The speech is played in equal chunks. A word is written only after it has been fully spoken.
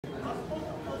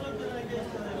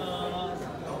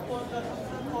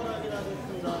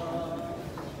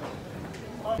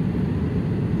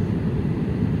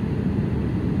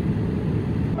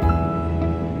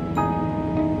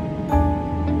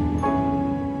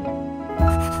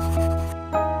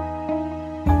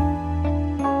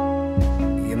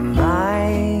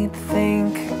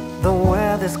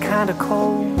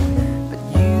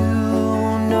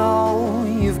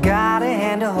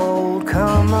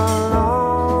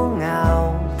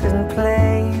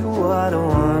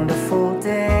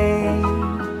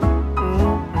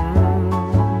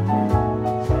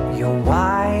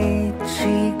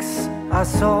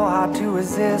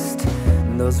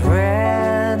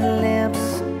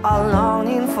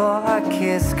for a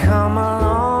kiss. Come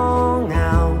along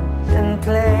now and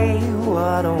play.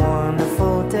 What a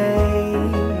wonderful day.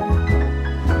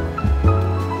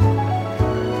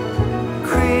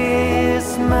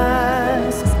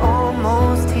 Christmas is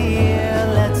almost here.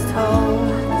 Let's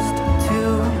toast to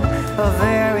a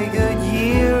very good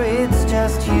year. It's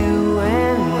just you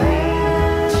and me,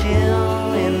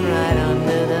 chilling right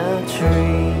under the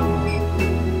tree.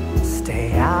 Stay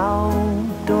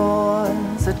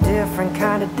outdoors, a different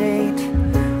kind of date.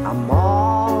 I'm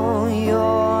all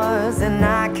yours and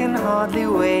I can hardly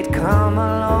wait. Come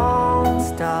along,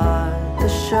 start the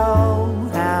show,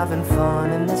 having fun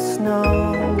in the snow.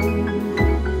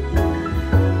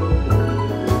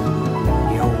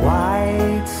 Your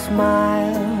white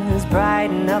smile is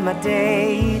brightening up my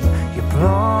day. Your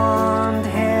blonde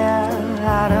hair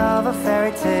out of a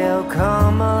fairy tale.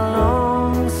 Come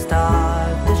along,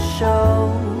 start the show,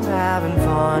 having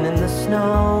fun in the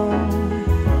snow.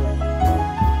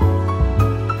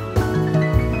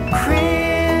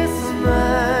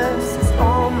 Christmas is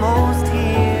almost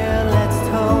here. Let's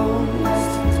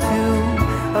toast to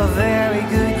a very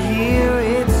good year.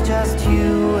 It's just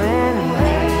you and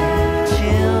me,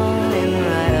 chilling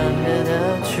right under the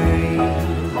tree.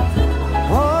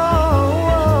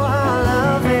 Whoa, I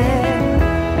love it.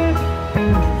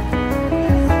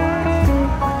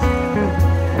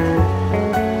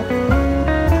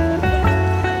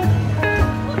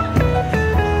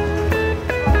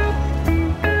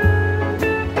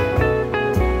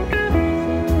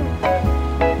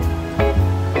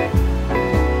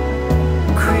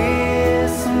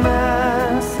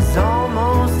 Christmas is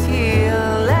almost here.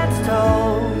 Let's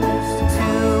toast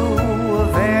to a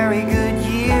very good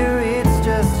year. It's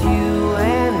just you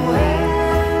and me,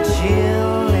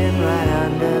 chilling right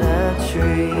under the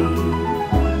tree.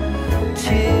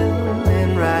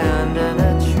 Chilling right under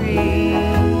the tree.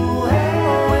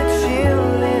 We're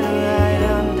chilling right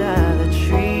under the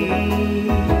tree.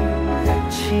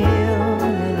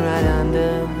 Chilling right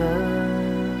under the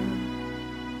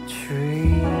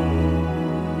tree.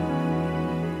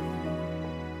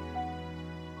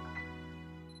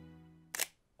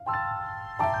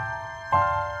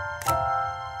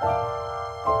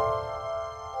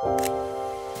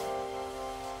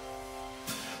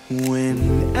 When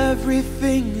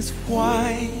everything is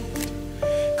white,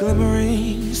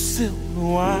 glimmering silver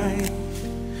white,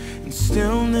 and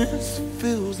stillness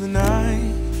fills the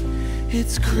night,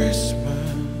 it's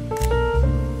Christmas,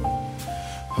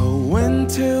 a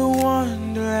winter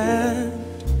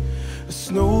wonderland, a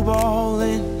snowball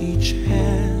in each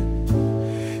hand.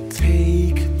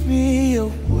 Take me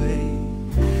away,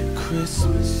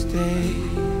 Christmas Day.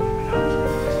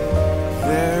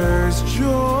 There's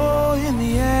joy in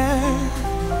the air,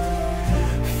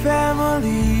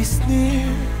 families near.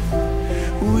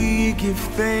 We give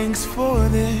thanks for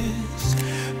this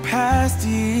past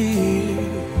year.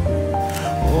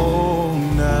 Oh,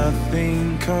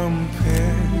 nothing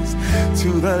compares to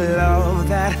the love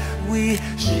that we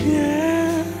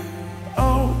share.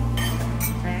 Oh,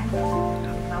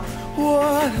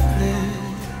 what a bliss.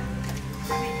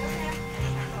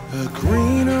 A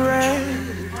green red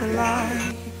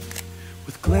light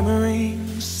with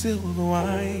glimmering silver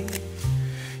white.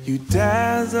 You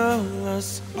dazzle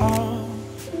us all,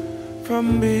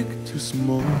 from big to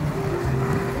small.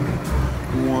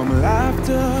 Warm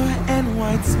laughter and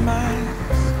white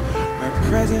smiles, our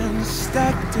presents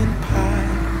stacked in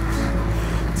piles.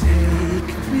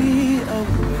 Take me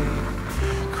away,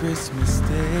 Christmas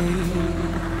Day.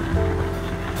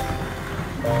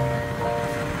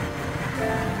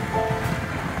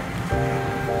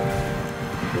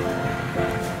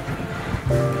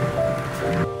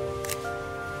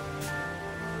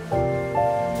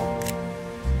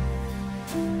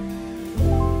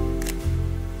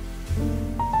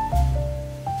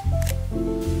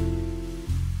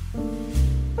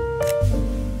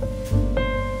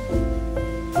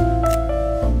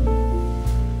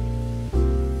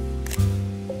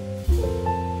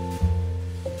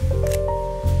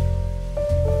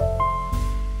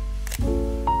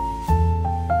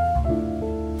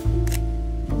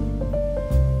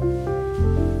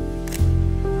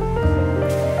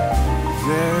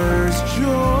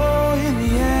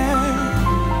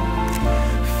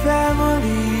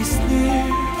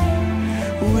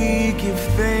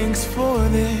 Thanks for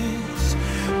this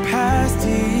past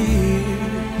year.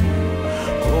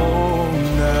 Oh,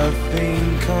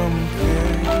 nothing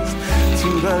compares to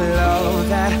the love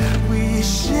that we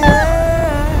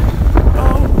share.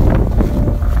 Oh,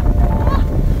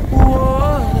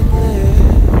 what a bliss.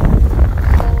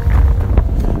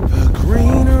 A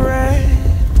green red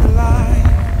light,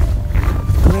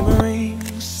 glimmering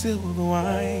silver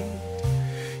wine.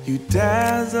 You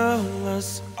dazzle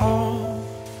us all,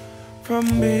 from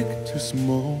big to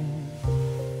small.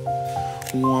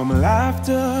 Warm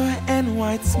laughter and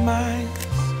white smiles,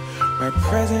 red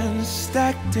presents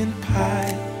stacked in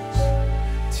piles.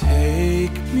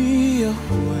 Take me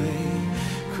away,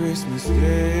 Christmas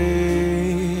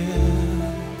Day.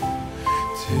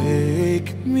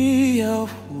 Take me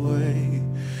away,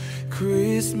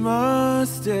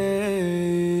 Christmas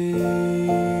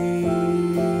Day.